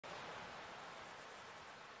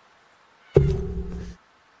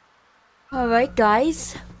Alright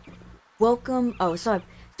guys, welcome, sorry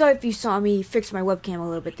if you saw me fix my webcam a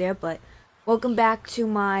little bit there, but welcome back to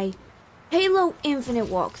my Halo Infinite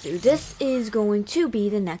walkthrough. This is going to be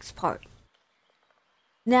the next part.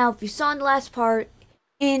 Now, if you saw in the last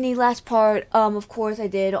part, of course I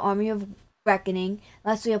did Army of Reckoning.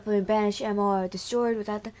 Lastly I played Banished, ammo destroyed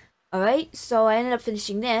without the... Alright, so I ended up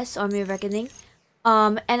finishing this, Army of Reckoning.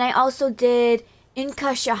 And I also did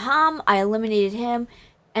Inka Shaham, I eliminated him.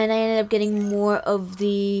 And I ended up getting more of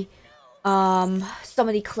the, some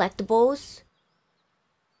of the collectibles.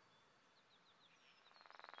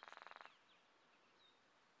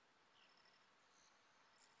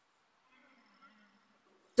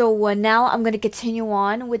 So now I'm going to continue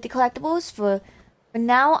on with the collectibles. For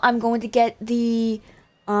now, I'm going to get the,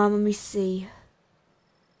 let me see.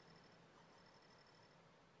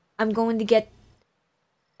 I'm going to get,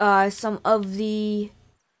 some of the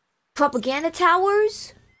propaganda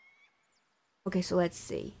towers. Okay, so let's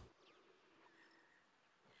see.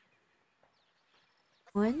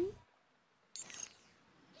 1,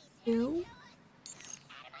 2,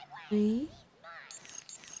 3,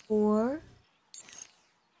 4.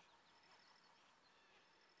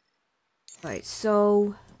 Alright,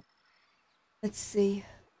 so let's see.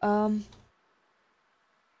 Uh-oh.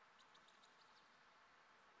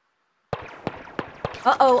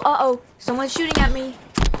 Someone's shooting at me.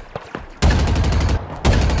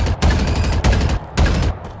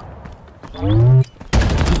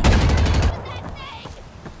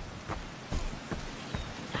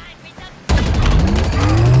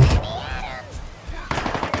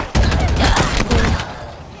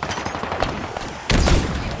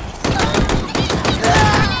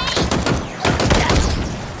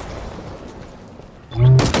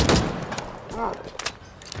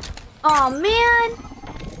 Oh man!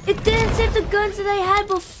 It didn't save the guns that I had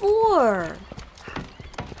before!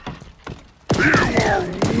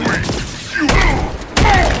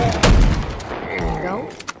 There we go.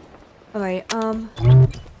 Alright,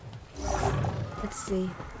 let's see.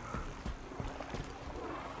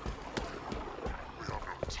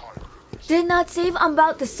 Did not save? I'm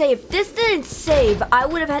about to save. If this didn't save, I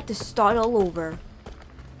would have had to start all over.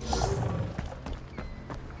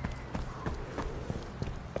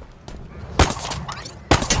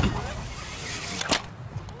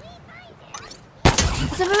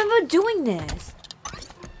 I remember doing this.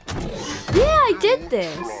 Yeah, I did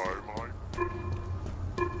this.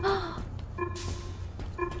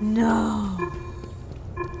 No.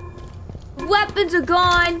 Weapons are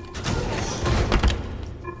gone.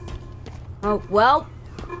 Oh, well.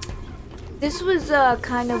 This was,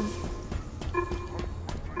 kind of...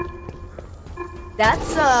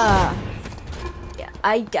 That's, yeah,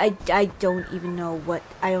 I don't even know what...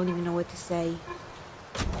 I don't even know what to say.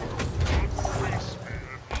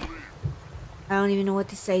 I don't even know what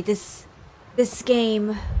to say. This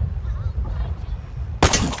game.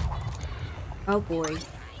 Oh boy.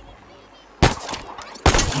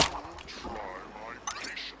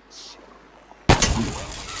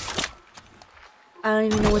 I don't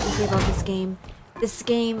even know what to say about this game. This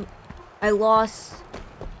game, I lost.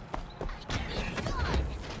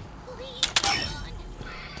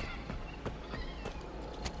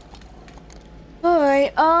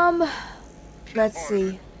 Alright, let's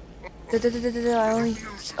see.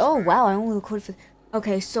 Oh wow, I only recorded for...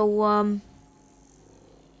 Okay, so,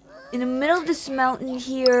 in the middle of this mountain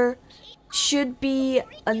here should be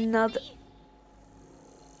another...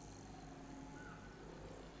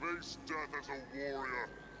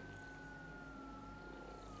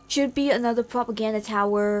 Should be another propaganda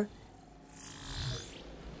tower.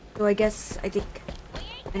 So I think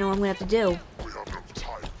I know what I'm gonna have to do.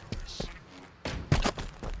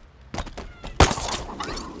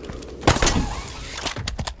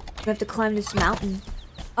 I have to climb this mountain.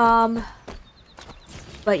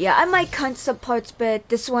 But yeah, I might cut some parts, but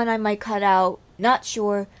this one I might cut out. Not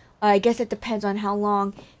sure. I guess it depends on how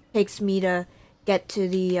long it takes me to get to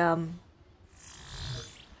the,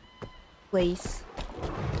 place.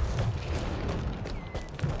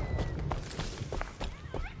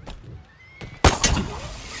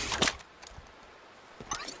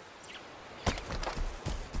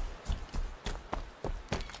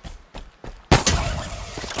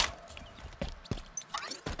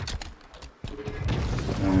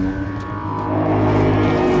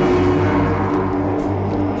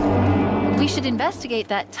 Investigate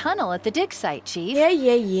that tunnel at the dig site, Chief.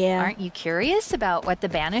 Yeah. Aren't you curious about what the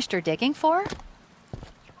Banished are digging for?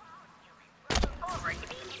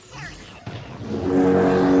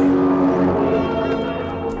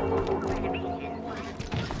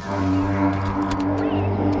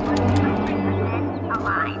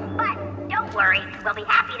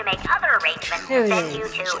 There it send you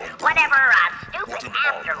is. to whatever stupid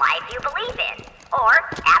afterlife you believe in. Or,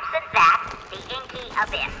 absent that, the inky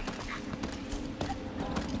abyss.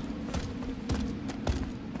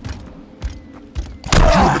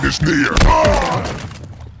 Human is near.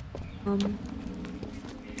 Okay.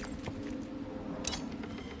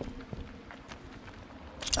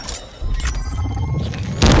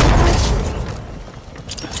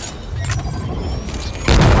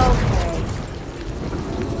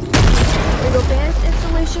 There we go. Banished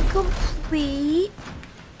installation complete.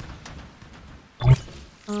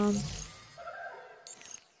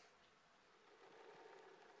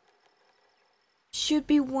 Should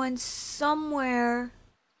be one somewhere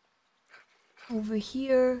over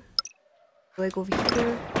here. Like over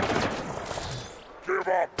here. Give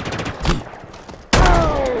up.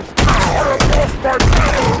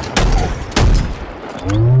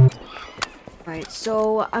 Alright,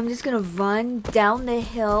 so I'm just gonna run down the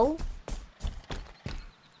hill.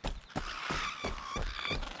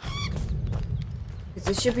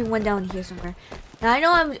 There should be one down here somewhere. Now I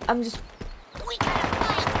know I'm just. We gotta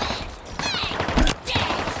find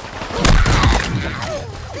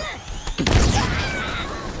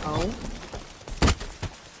Oh.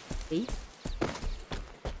 See?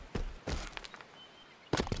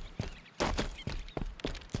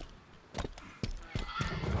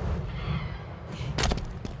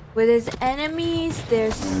 Where there's enemies,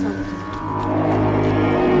 there's something.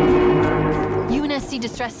 UNSC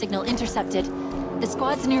distress signal intercepted. The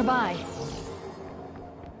squad's nearby.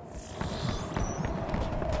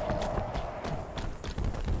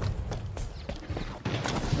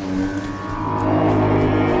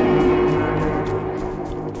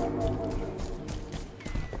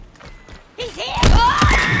 He's here!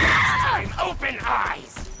 Time, open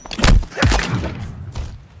eyes!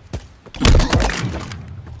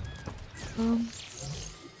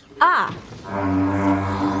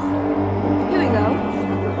 Here we go.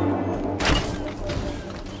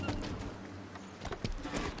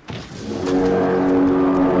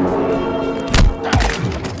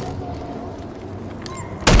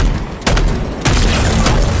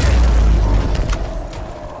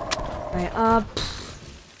 Alright, I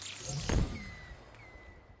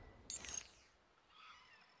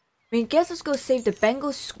mean, guess let's go save the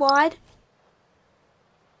Bengal squad.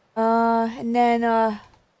 And then,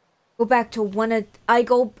 go back to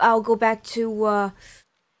I'll go back to,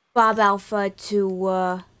 Bob Alpha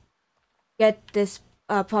to, get this,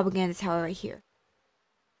 propaganda tower right here.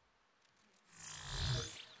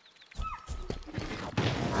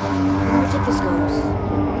 Where do you think this goes?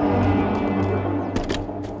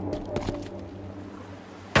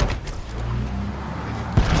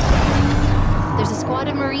 There's a squad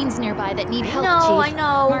of Marines nearby that need help, No, Chief. I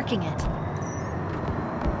know. Marking it.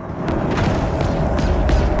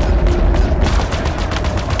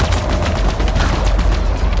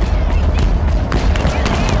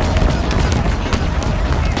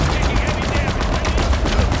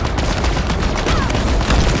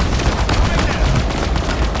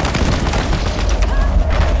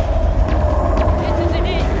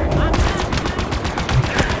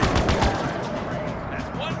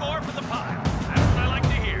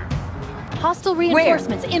 Hostile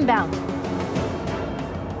reinforcements inbound.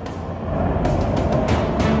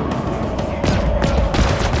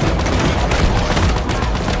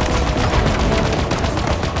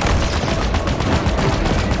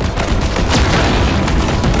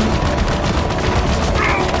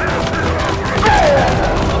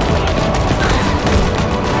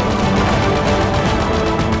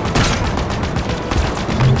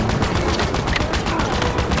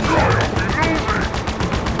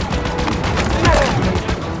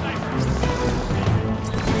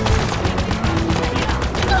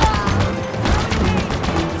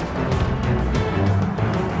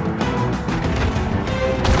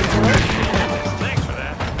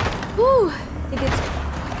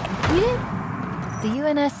 The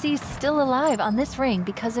UNSC's still alive on this ring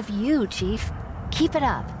because of you, Chief. Keep it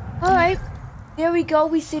up. Alright, there we go.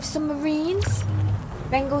 We saved some Marines.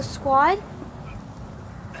 Bengal squad.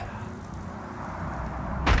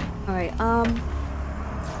 Alright,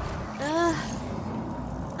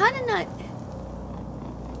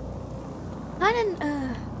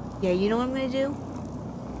 yeah, you know what I'm gonna do?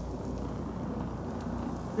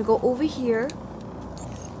 I'm gonna go over here.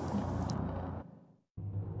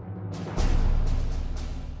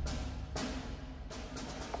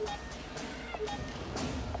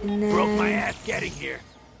 And then Broke my ass getting here.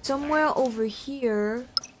 somewhere over here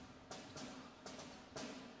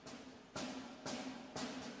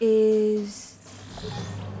is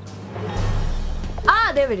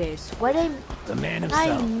there it is. Why did The man I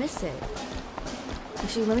himself. miss it?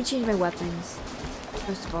 Actually, let me change my weapons.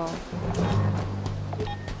 First of all.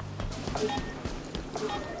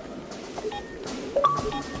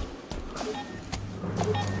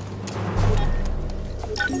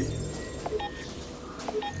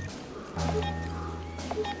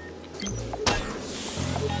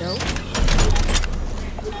 Nope.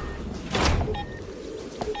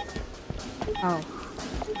 Oh.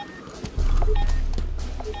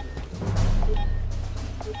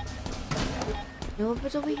 No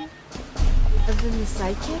weapons over here? Other than the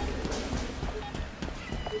sidekick?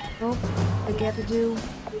 Nope. I have to do.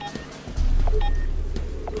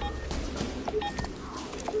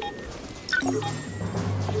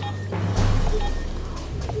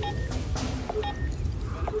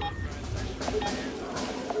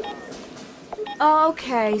 Oh,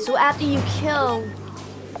 okay, so after you kill.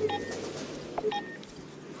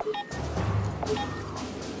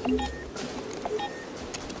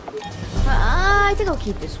 I think I'll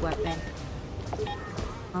keep this weapon.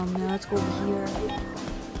 Now let's go over here.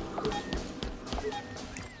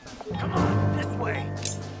 Come on, this way.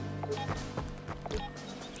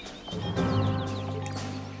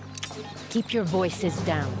 Keep your voices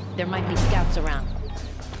down. There might be scouts around.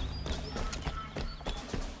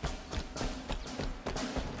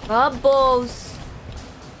 Bubbles!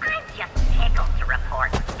 I'm just tickled to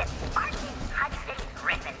report that Spartan Hudson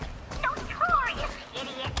Griffin, notorious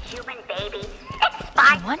idiot human baby,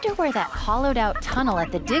 I wonder where that hollowed out tunnel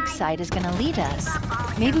at the dig site is gonna lead us.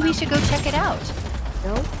 Maybe we should go check it out.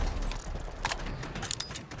 Nope.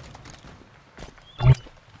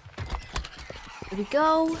 Here we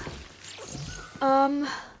go.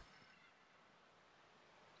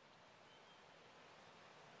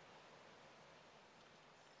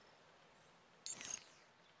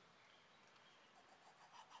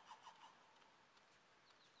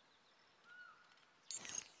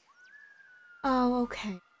 Oh,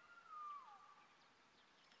 okay.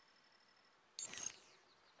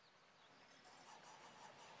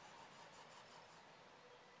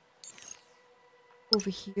 Over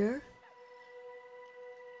here.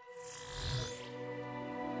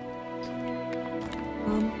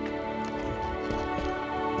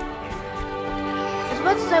 As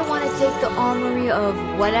much as I want to take the armory of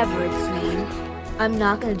whatever its name, I'm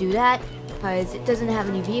not gonna do that because it doesn't have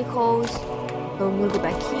any vehicles. So I'm gonna go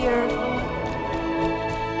back here.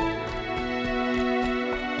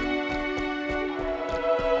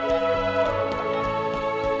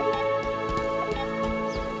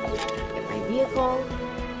 Vehicle.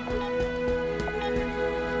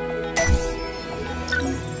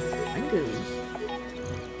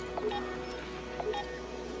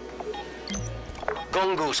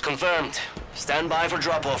 Gungoose confirmed. Stand by for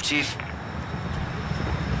drop-off, Chief.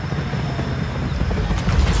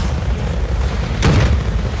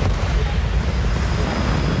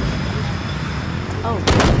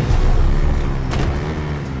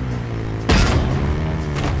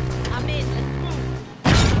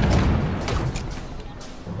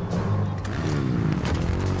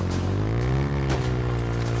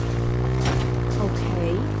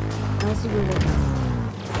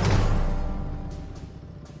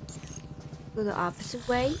 Go the opposite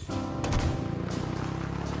way.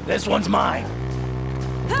 This one's mine.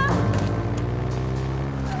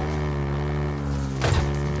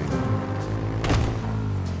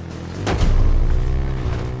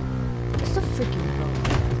 What's the freaking boat?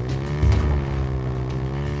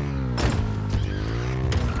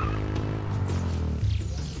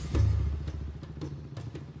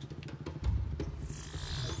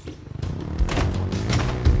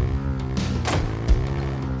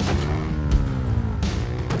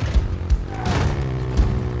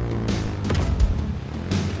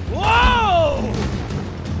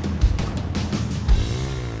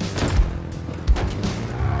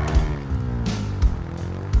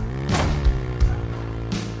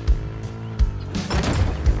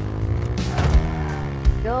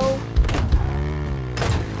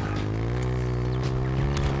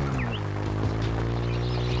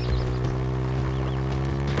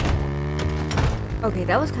 Okay,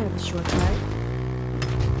 that was kind of a shortcut.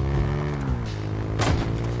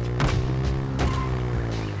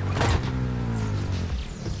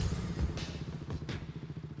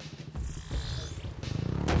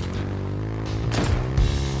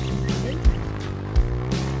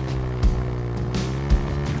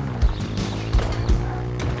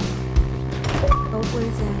 Oh, what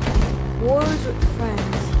is that? Wars with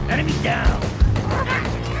friends. Enemy down.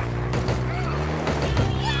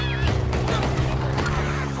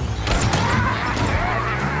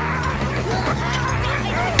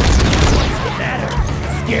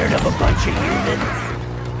 Scared of a bunch of humans?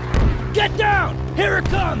 Get down! Here it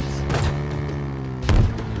comes!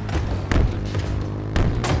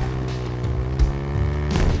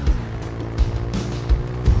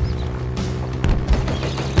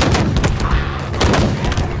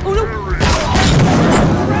 Oh no!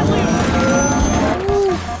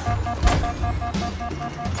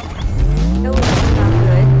 That was not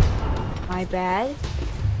good. My bad.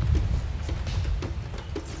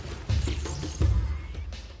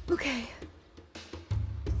 Okay.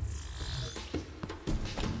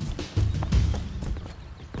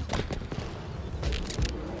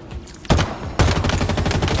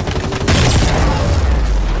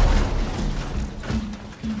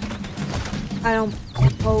 I don't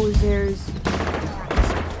suppose there's...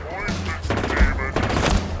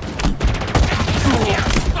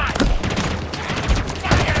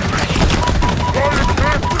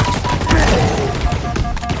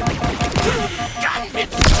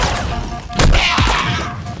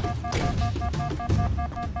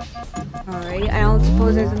 Alright, I don't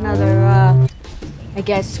suppose there's another, I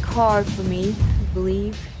guess, car for me, I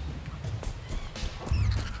believe.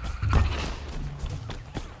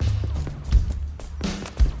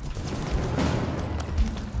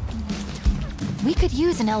 We could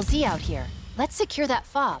use an LZ out here. Let's secure that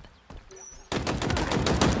fob.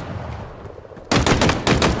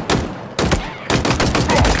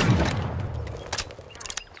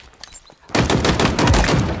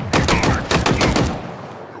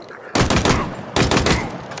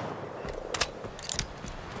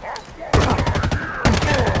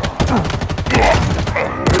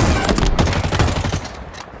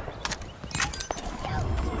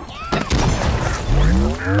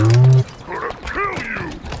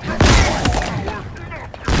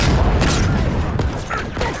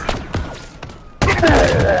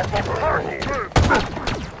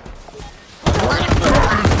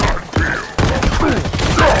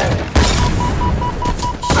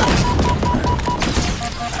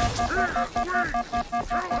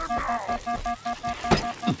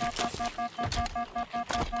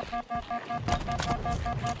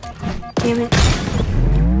 Damn it.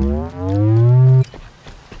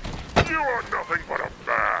 You are nothing but a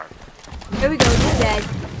bag. There we go, he's dead.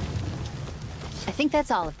 I think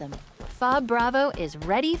that's all of them. Fob Bravo is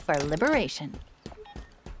ready for liberation.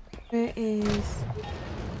 There is...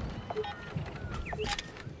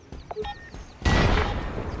 Here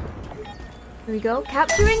we go,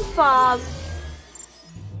 capturing Fob.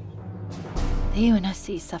 The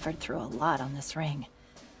UNSC suffered through a lot on this ring.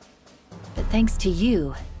 But thanks to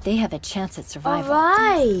you, they have a chance at survival.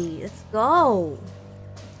 Alright, let's go.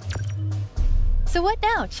 So what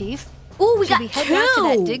now, Chief? Ooh, we Should got we head two. back to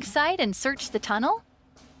that dig site and search the tunnel?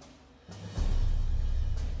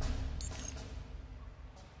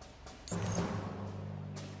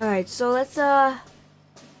 Alright, so let's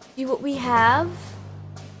see what we have.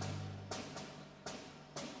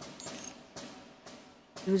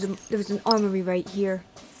 There was an armory right here.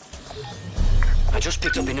 I just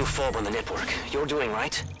picked up a new fob on the network. You're doing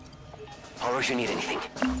right? Holler if you need anything.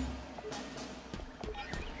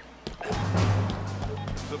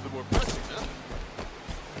 Something more pressing, huh?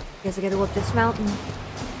 Guess I gotta go up this mountain.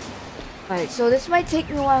 Alright, so this might take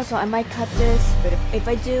me a while, so I might cut this. But if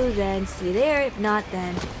I do, then see you there. If not,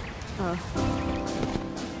 then...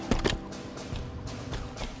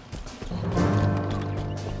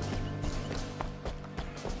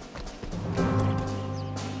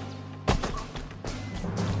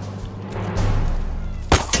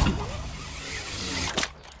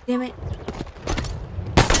 Damn it.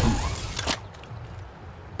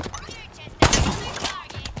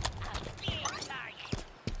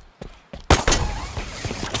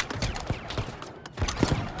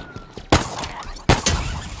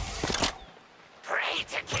 Prey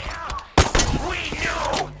to kill. We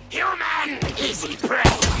knew human easy prey.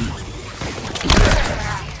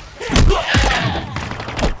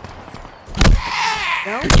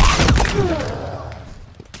 Go.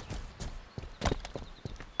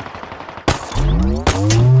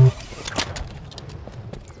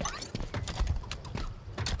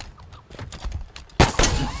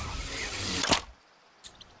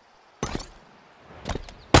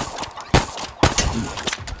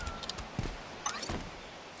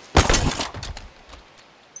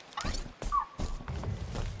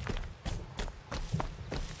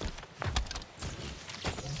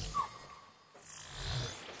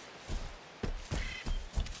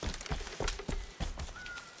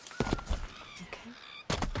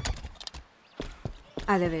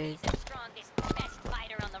 Ah, there it is. Strongest, best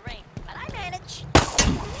fighter on the ring, but I manage.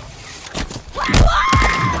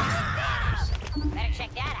 Better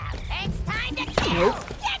check that out. It's time to kill. Nope.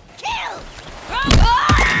 Get killed.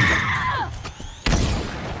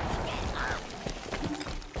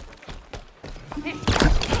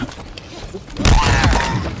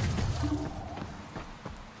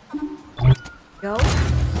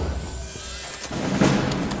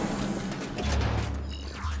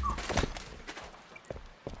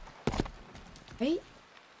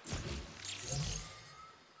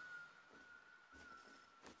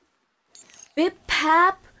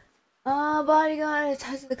 Cap. Bodyguard,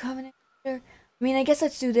 ties to the Covenant. I mean, I guess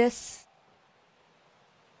let's do this.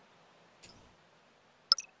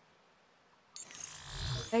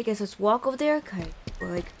 I guess let's walk over there. Okay, or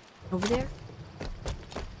like over there.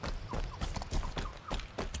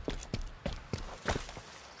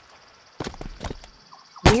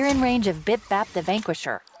 We're in range of Bipbap the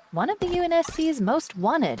Vanquisher, one of the UNSC's most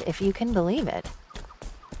wanted, if you can believe it.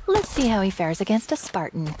 Let's see how he fares against a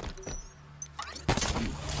Spartan.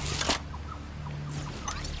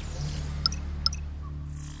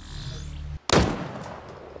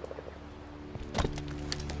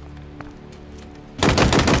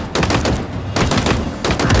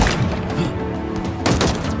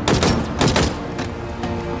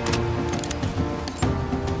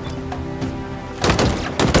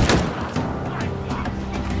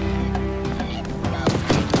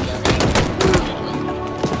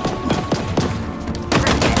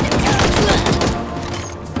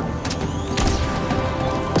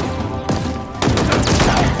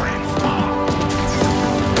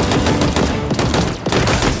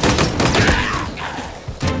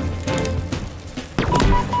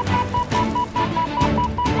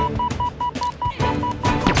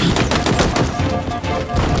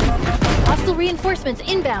 Reinforcements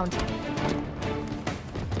inbound.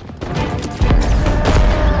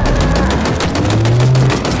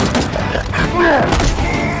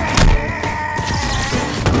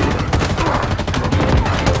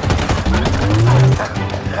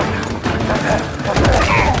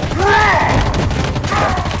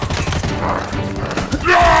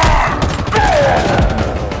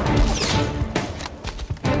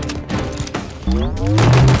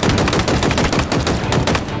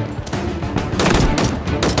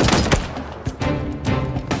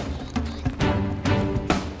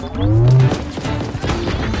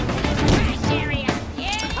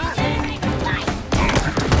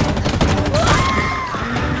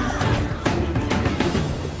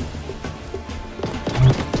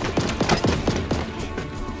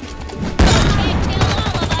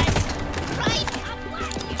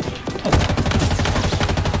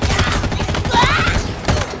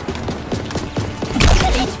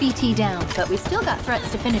 HVT down, but we still got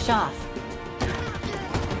threats to finish off.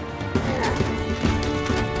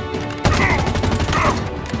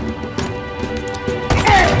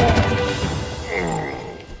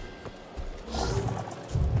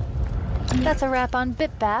 That's a wrap on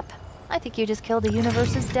Bipbap. I think you just killed the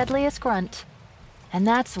universe's deadliest grunt. And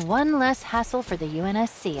that's one less hassle for the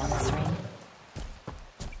UNSC on this ring.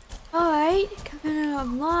 Alright, Covenant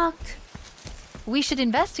unlocked. We should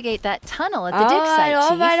investigate that tunnel at the dig site,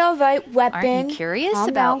 Chief. Alright, weapon. Aren't you curious Calm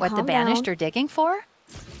about down, what the calm Banished down. are digging for?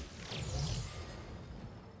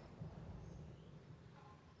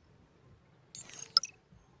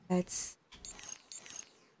 Let's...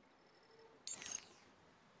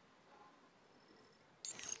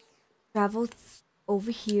 travel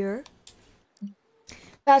over here.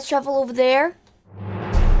 Fast travel over there.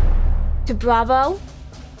 To Bravo.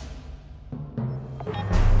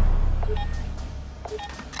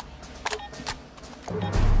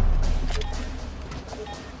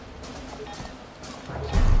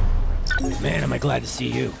 Man, am I glad to see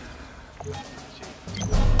you.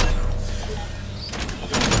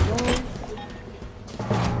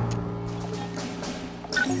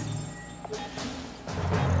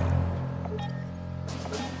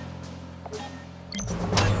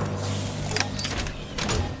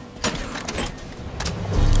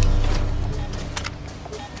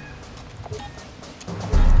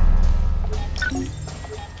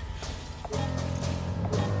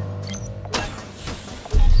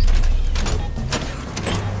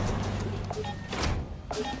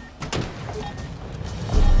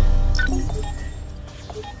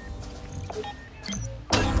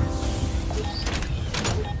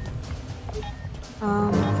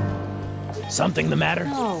 Something the matter?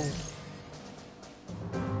 No.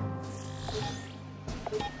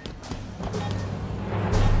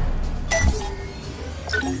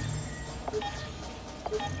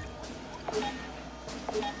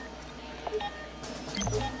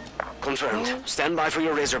 Confirmed. Stand by for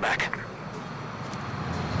your Razorback.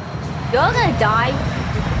 You're gonna die.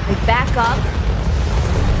 Like, back up.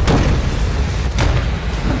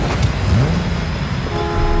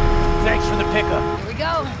 Thanks for the pickup. Here we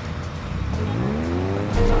go.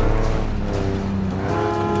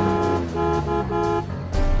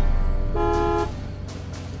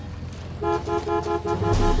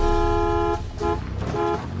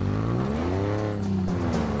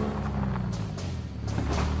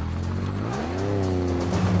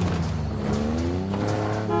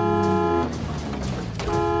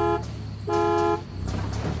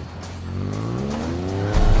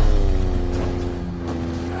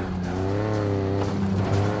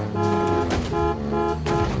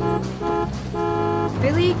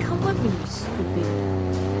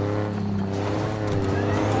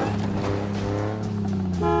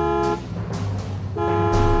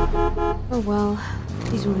 well,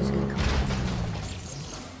 these ones are gonna come.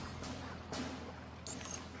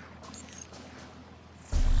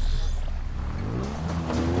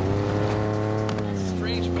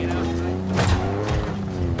 Strange being outside.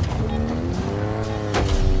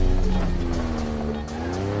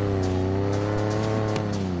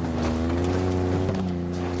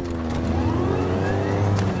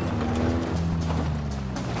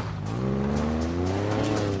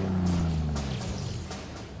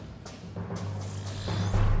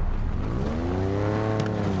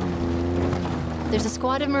 There's a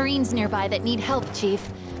squad of Marines nearby that need help, Chief.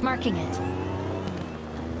 Marking it.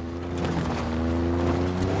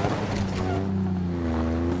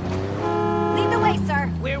 Lead the way,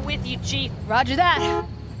 sir. We're with you, Chief. Roger that.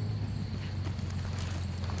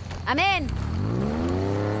 I'm in.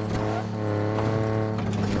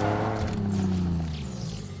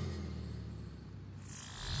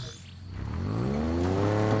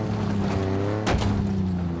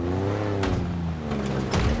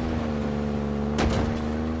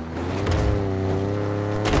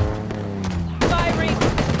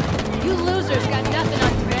 You losers got nothing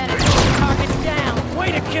on humanity. Target's down.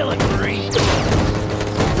 Way to kill it, Marine!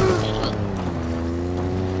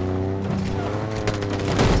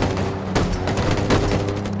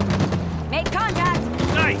 Make contact.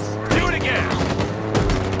 Nice! Do it again!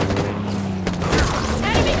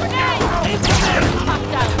 Enemy grenade!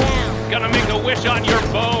 Hostile down. Gonna make a wish on your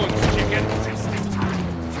bones, chicken!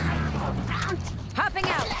 Hopping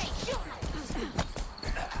out.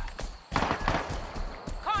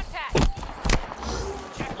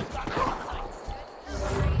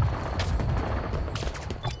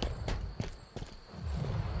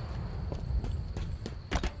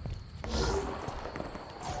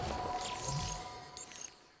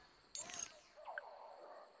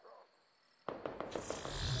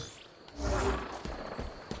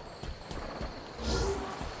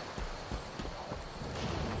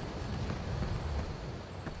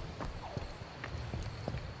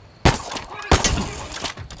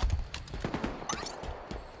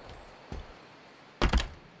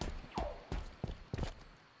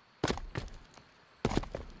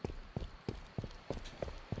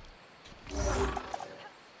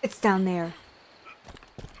 It's down there.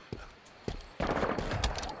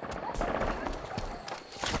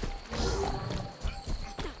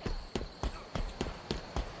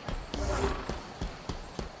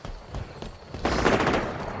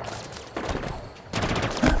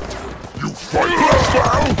 You fight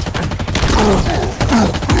hostile!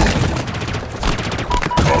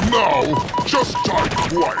 Come now! Just die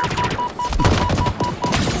quietly!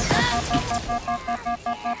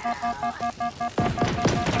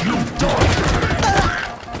 You die today!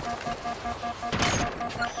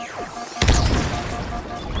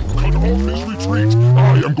 Cut off his retreat! I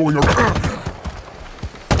am going around!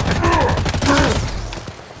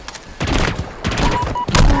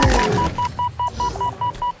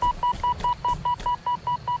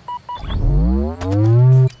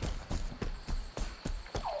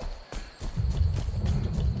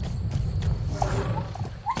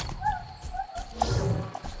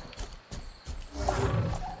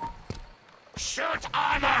 Shoot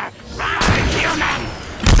armor! Die, human!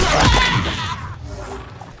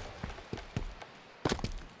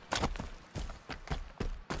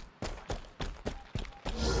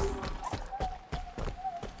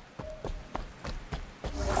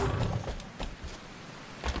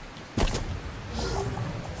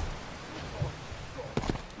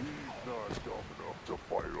 He's not dumb enough to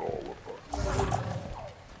fight all of us.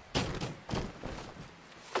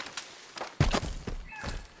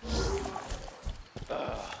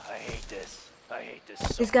 I hate this. I hate this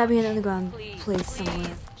so There's gotta be an underground place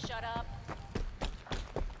somewhere. Shut up.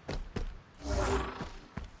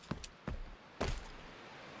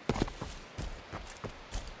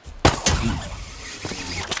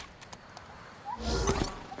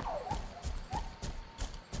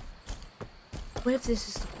 What if this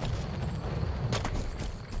is...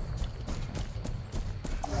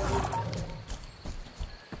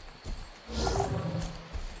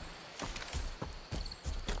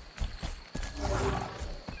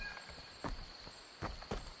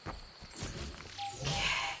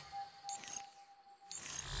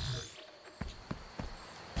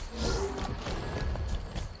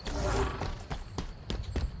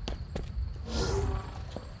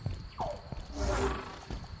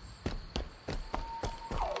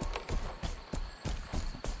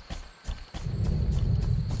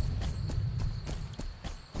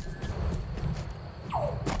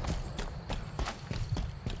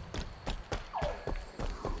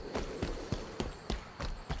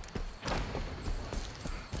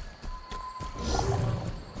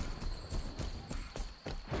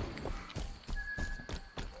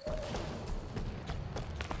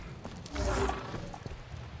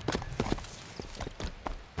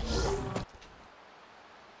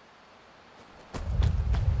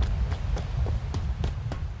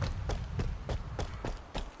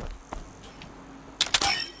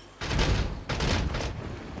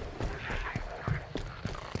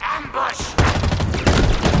 ambush!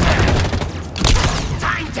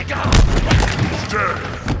 Time to go! He's dead!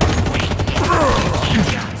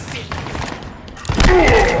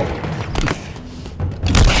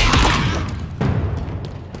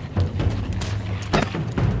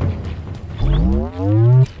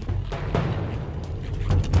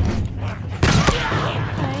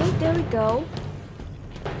 Okay, there we go.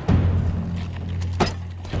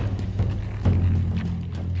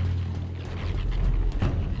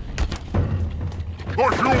 The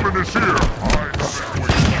human is here! Targeting Bruce!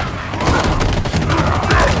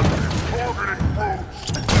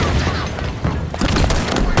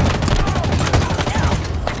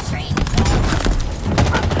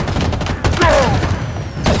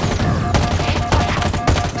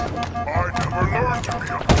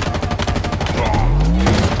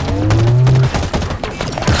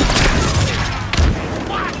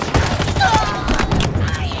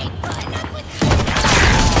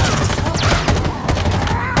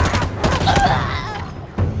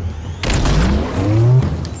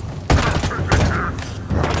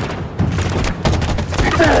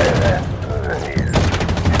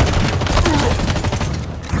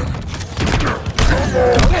 I never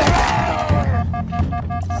learned to be a...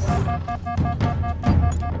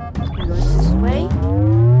 It goes this way.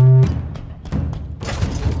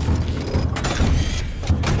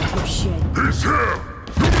 Oh shit. He's here!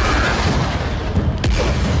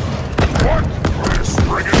 What? This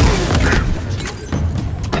friggin' little kid!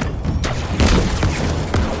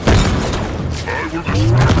 I will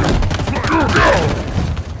destroy you!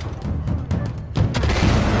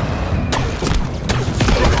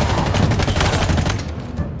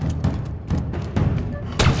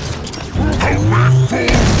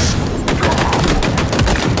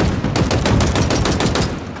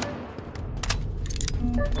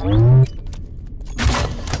 You go!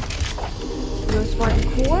 No Spartan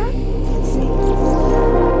core. Let's see.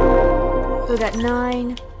 So that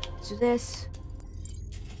 9. So this.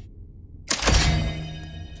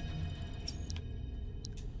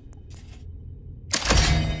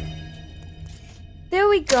 There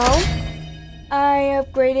we go. I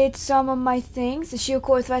upgraded some of my things. The shield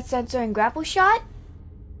core, threat sensor, and grapple shot.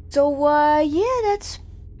 So yeah, that's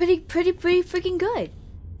pretty freaking good.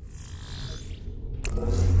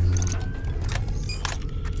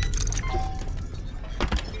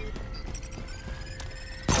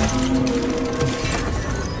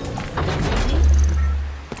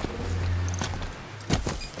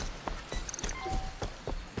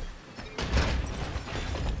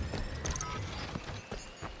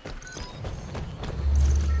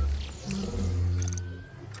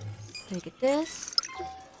 Look at this.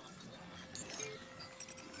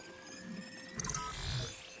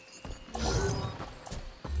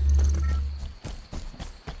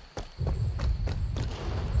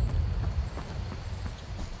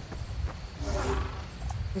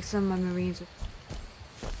 Like some of my Marines.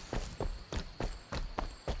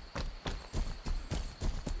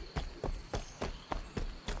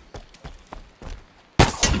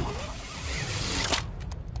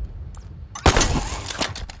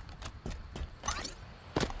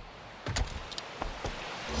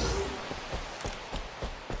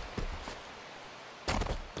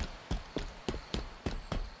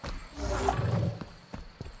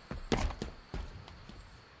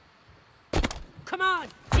 Come on!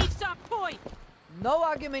 Chief stop point! No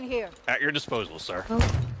argument here. At your disposal, sir. Oh.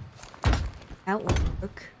 That won't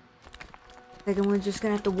work. Like we're just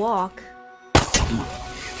gonna have to walk.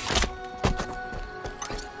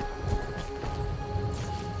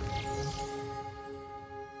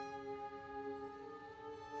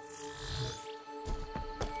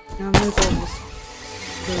 Now I'm gonna go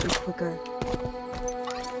this a little quicker.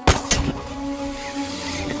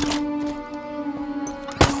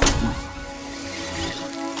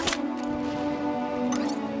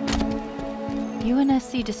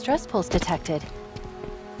 UNSC distress pulse detected.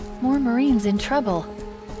 More Marines in trouble.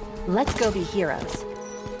 Let's go be heroes.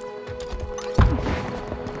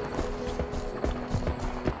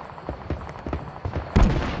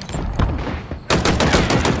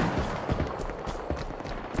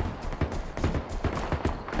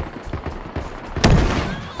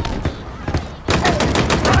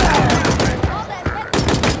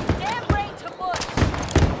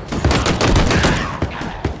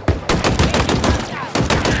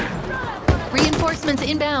 Reinforcements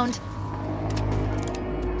inbound.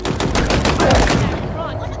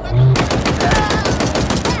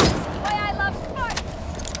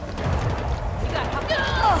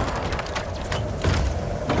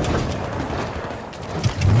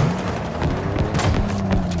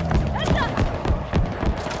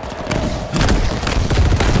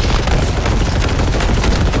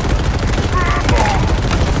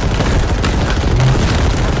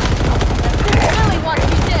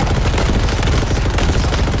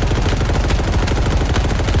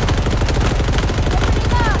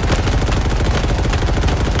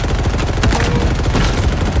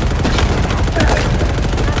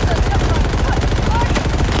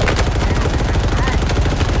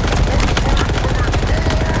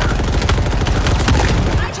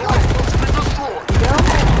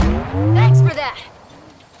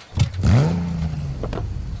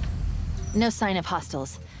 No sign of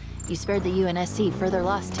hostiles. You spared the UNSC further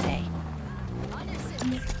loss today.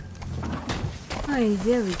 Hey,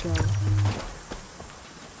 there we go.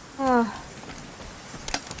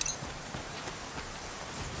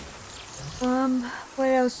 What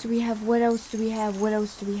else do we have? What else do we have? What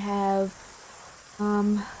else do we have?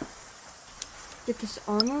 Get this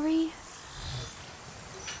armory.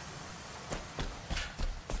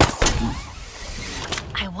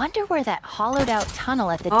 I wonder where that hollowed out tunnel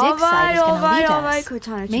at the dig site is going to lead us.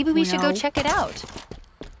 Cortana Maybe we should go 2.0. check it out.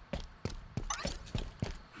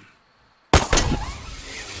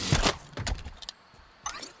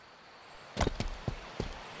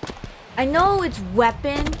 I know it's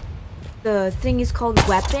weapon. The thing is called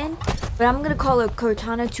weapon, but I'm gonna call it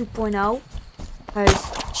Cortana 2.0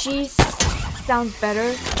 because she sounds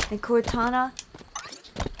better than Cortana.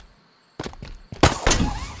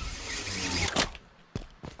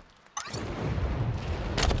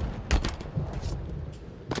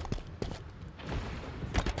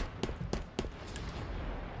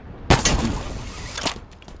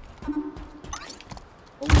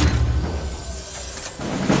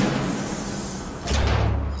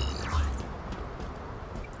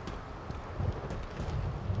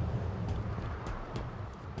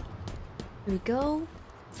 Here we go.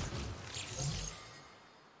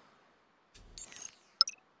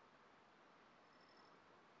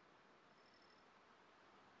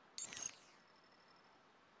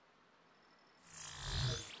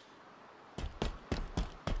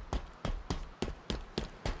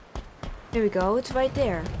 There we go, it's right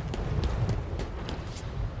there.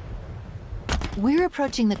 We're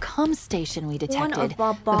approaching the comm station we detected,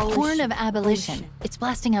 the Horn of Abolition. It's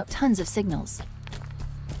blasting out tons of signals,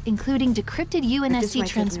 including decrypted UNSC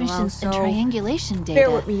transmissions and triangulation data.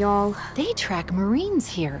 Bear with me, y'all. They track Marines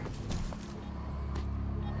here.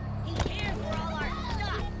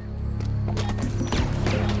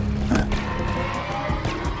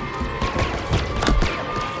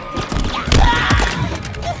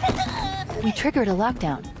 We triggered a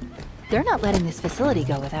lockdown. They're not letting this facility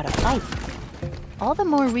go without a fight. All the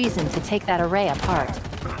more reason to take that array apart.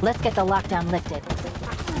 Let's get the lockdown lifted.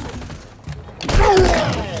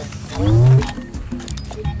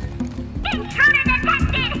 Intruder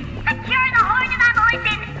detected! Secure the Horn of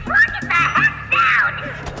Abolition! Lock it the heck down!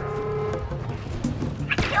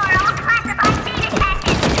 Secure all classified data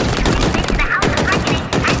caches! Take to the House of Reckoning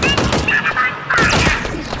and then set them on fire!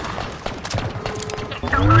 If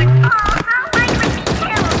the Horn falls, I'll likely be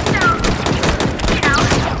killed, so, you know,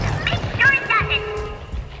 make sure it doesn't!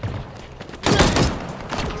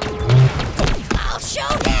 I'll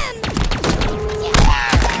show him!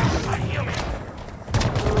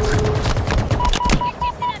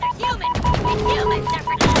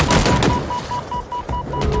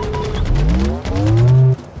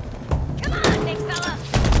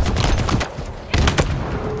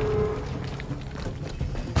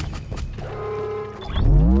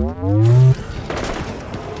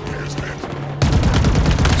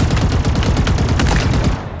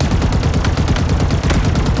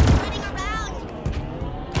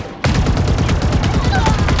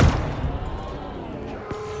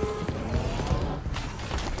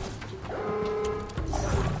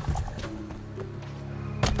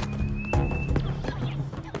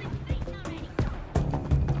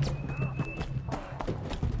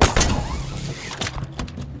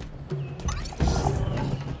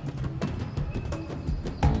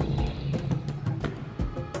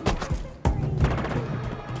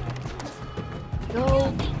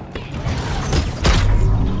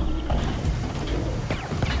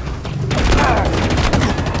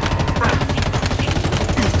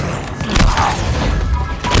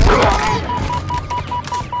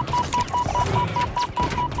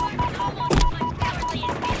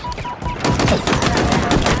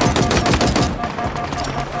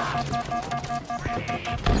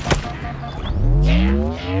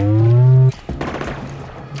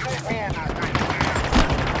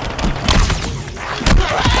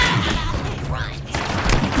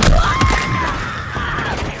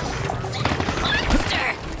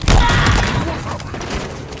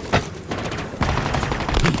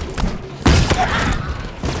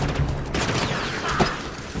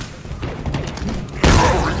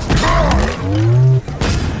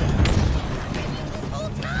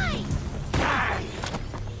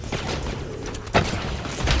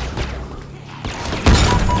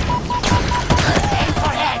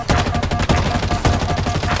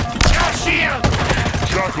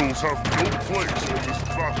 Shackles have no place in this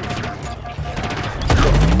battlefield.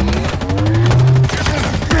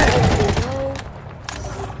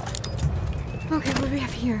 Okay, what do we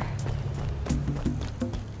have here?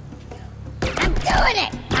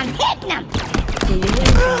 Yeah, you're hitting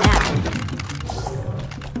from now.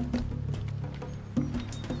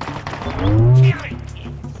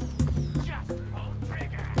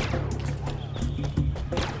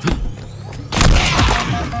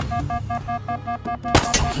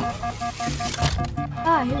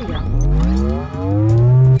 Ah, here we go.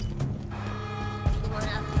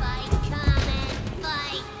 Wanna fight? Come and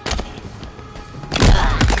fight.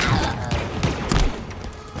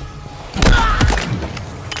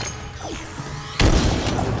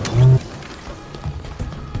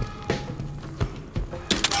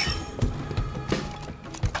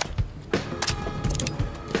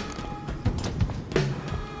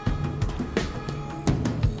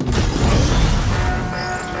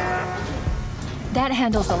 That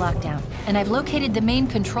handles the lockdown, and I've located the main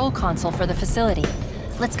control console for the facility.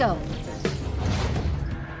 Let's go.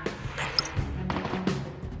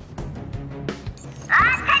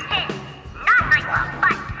 Attention! Not my fault,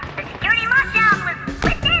 but the security lockdown was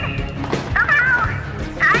lifted somehow.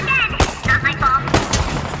 Again, not my fault.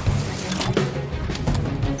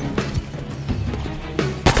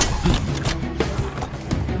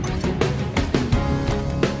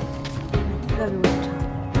 Gotta be one time.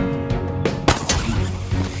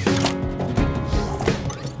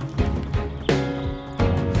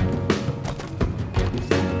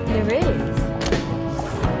 There is.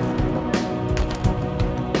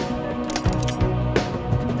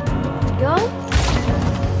 Go.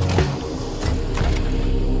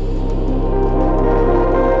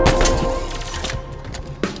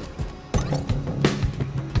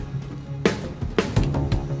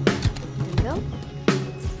 There we go.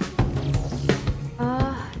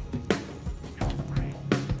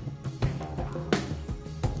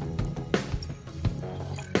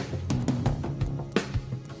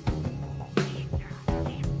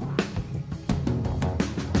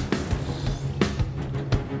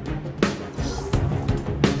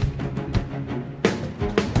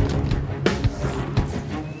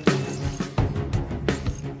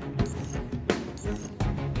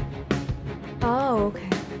 Oh, okay.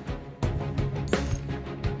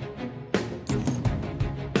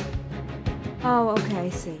 Oh, okay, I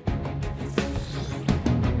see.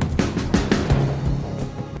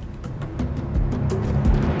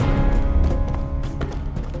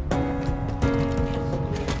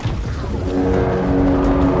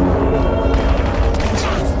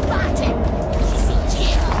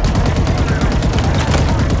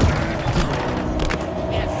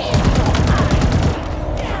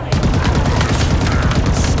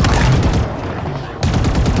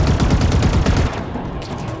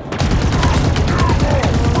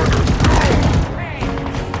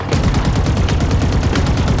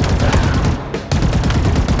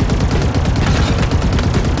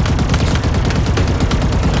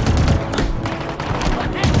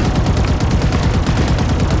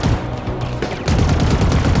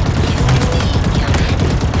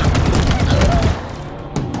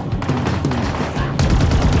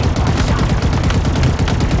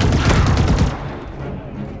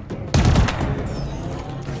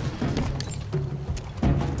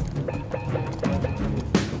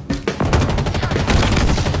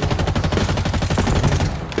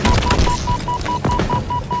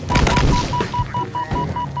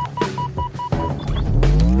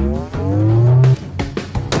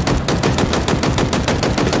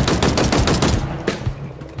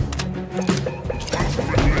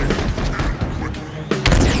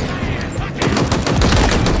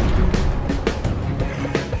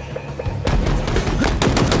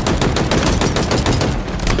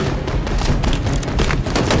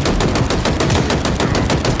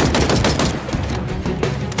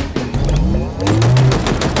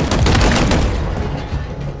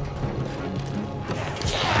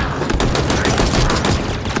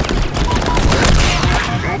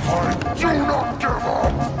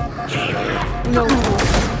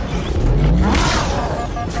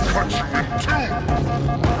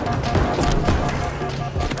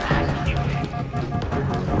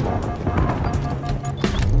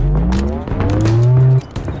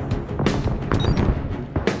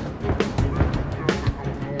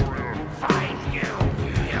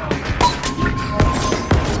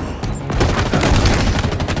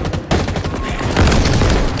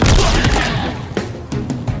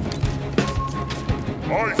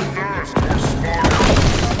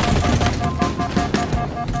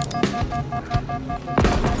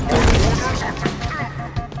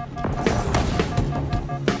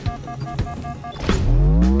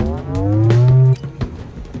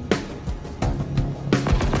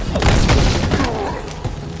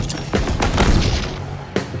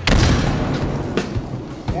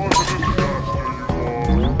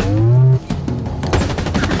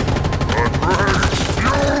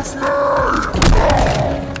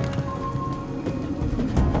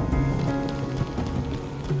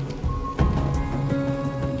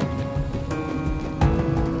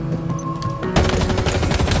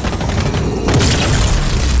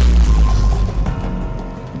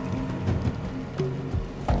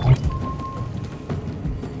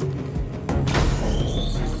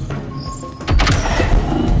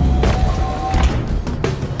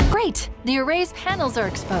 The array's panels are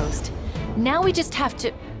exposed. Now we just have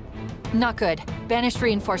to... Not good. Banished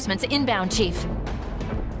reinforcements inbound, Chief.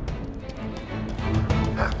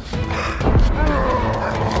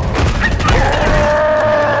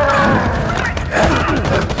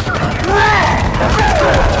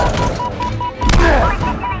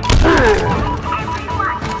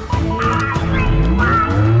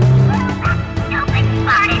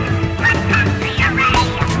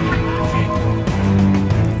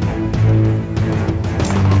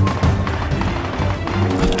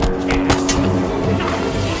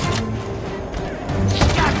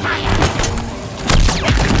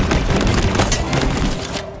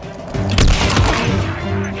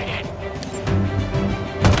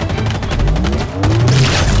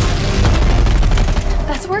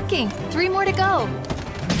 Working. 3 more to go.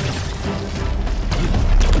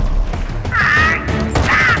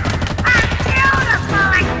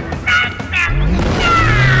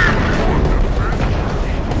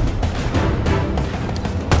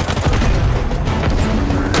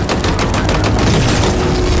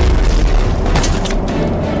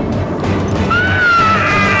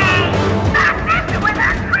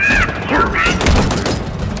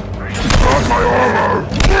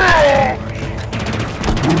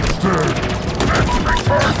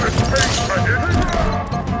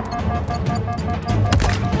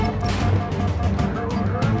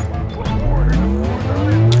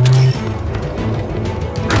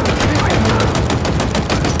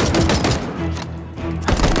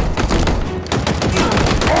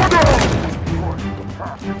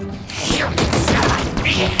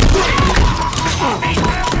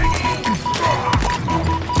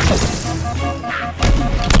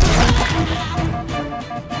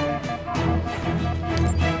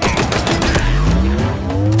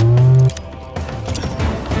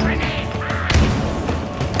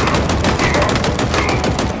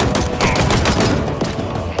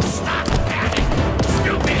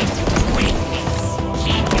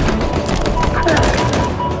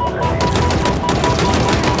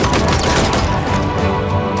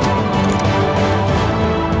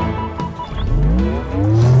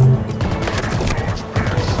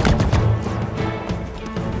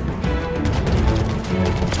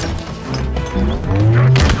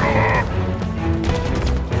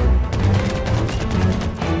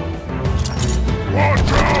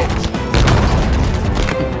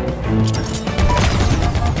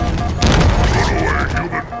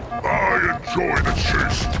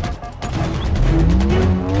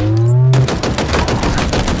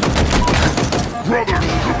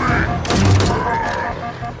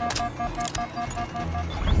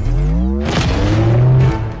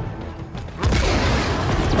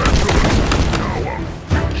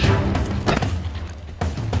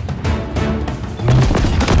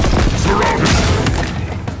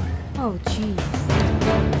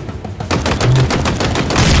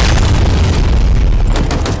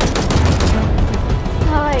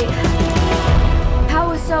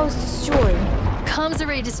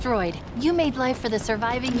 Destroyed. You made life for the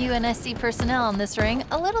surviving UNSC personnel on this ring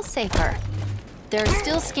a little safer. There are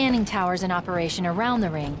still scanning towers in operation around the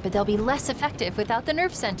ring, but they'll be less effective without the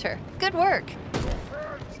nerve center. Good work.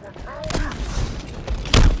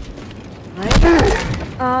 Right.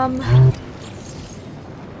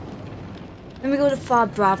 Let me go to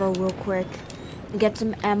Fob Bravo real quick and get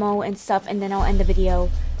some ammo and stuff, and then I'll end the video.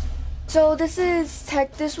 So this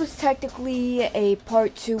was technically a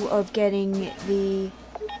part 2 of getting the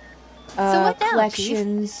so what now,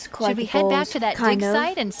 collections, Chief? Should we head back to that dig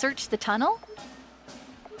site and search the tunnel?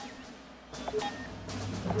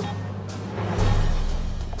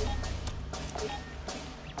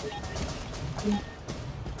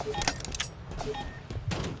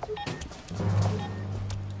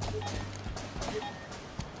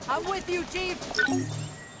 I'm with you, Chief!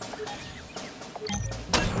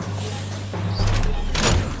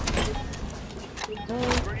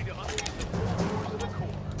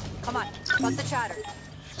 Come on, cut the chatter.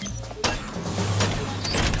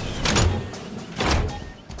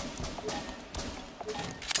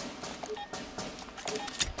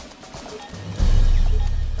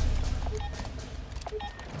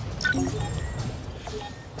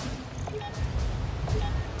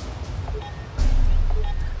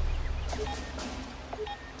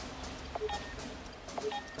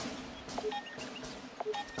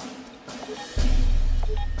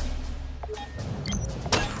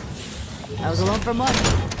 I was alone for months.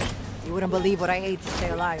 You wouldn't believe what I ate to stay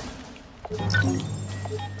alive.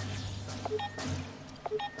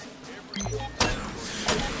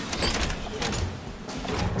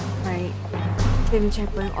 Right. Saving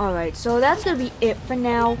checkpoint. Alright, so that's gonna be it for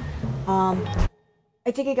now. I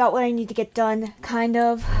think I got what I need to get done, kind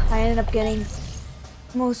of. I ended up getting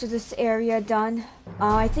most of this area done.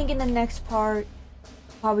 I think in the next part,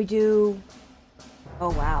 probably do... Oh,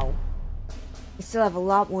 wow. I still have a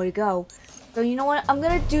lot more to go. So, you know what? I'm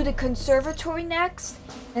gonna do the conservatory next.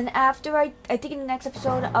 And after I think in the next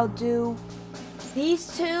episode, I'll do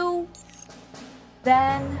these two.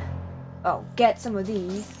 Then, get some of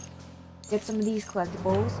these. Get some of these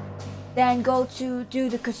collectibles. Then go to do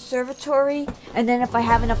the conservatory, and then if I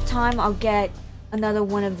have enough time, I'll get another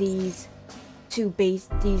one of these these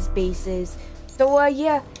bases. So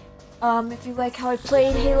yeah, if you like how I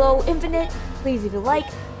played Halo Infinite, please leave a like,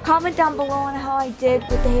 comment down below on how I did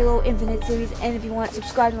with the Halo Infinite series, and if you want,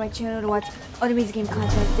 subscribe to my channel to watch other music game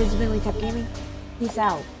content. This has been Tap Gaming. Peace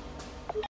out.